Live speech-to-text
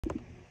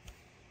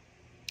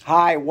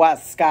Hi,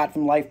 Wes Scott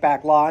from Life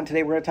Back Law, and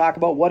today we're going to talk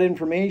about what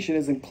information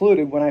is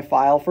included when I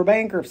file for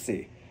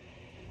bankruptcy.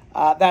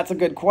 That's a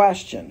good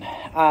question.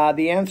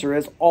 The answer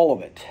is all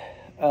of it.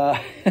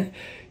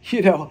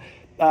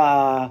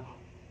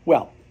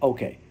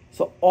 Okay.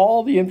 So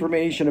all the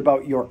information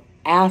about your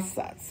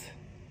assets,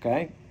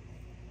 okay,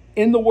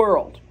 in the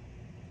world,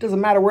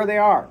 doesn't matter where they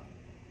are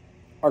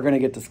going to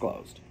get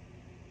disclosed.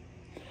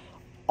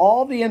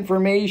 All the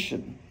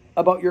information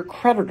about your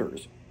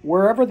creditors,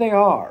 wherever they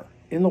are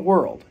in the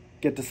world,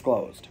 get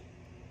disclosed.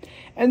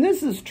 And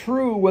this is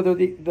true whether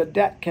the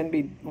debt can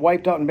be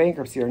wiped out in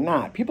bankruptcy or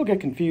not. People get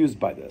confused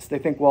by this. They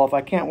think, well, if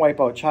I can't wipe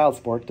out child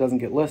support, it doesn't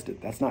get listed.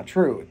 That's not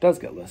true. It does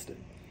get listed.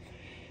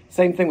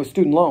 Same thing with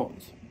student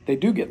loans. They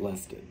do get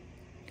listed.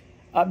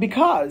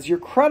 Because your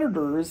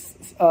creditors,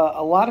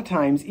 a lot of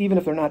times, even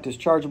if they're not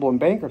dischargeable in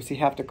bankruptcy,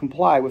 have to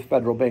comply with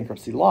federal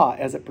bankruptcy law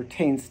as it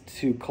pertains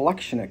to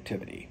collection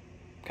activity.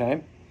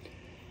 Okay?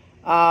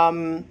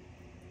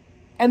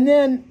 And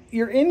then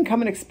your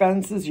income and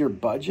expenses, your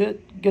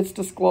budget gets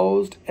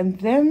disclosed, and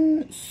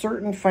then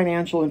certain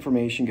financial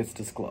information gets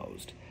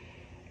disclosed.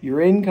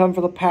 Your income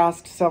for the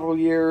past several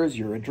years,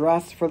 your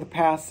address for the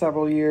past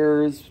several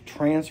years,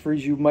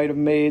 transfers you might have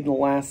made in the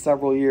last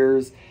several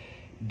years,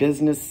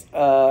 business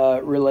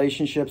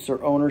relationships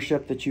or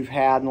ownership that you've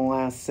had in the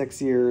last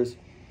 6 years.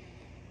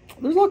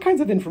 There's all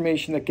kinds of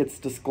information that gets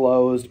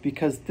disclosed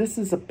because this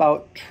is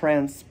about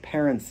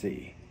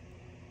transparency.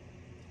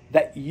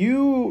 That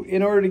you,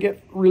 in order to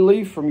get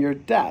relief from your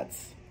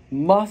debts,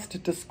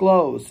 must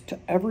disclose to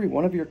every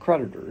one of your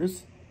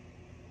creditors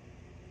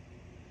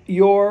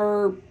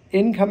your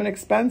income and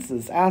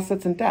expenses,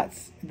 assets and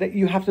debts. That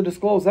you have to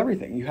disclose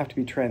everything. You have to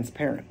be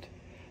transparent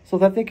so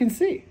that they can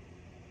see.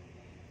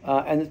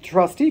 And the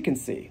trustee can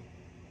see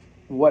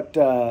what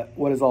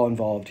is all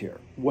involved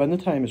here when the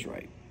time is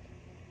right.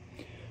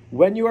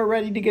 When you are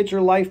ready to get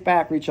your life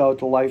back, reach out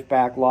to Life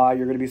Back Law.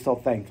 You're going to be so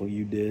thankful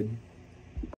you did.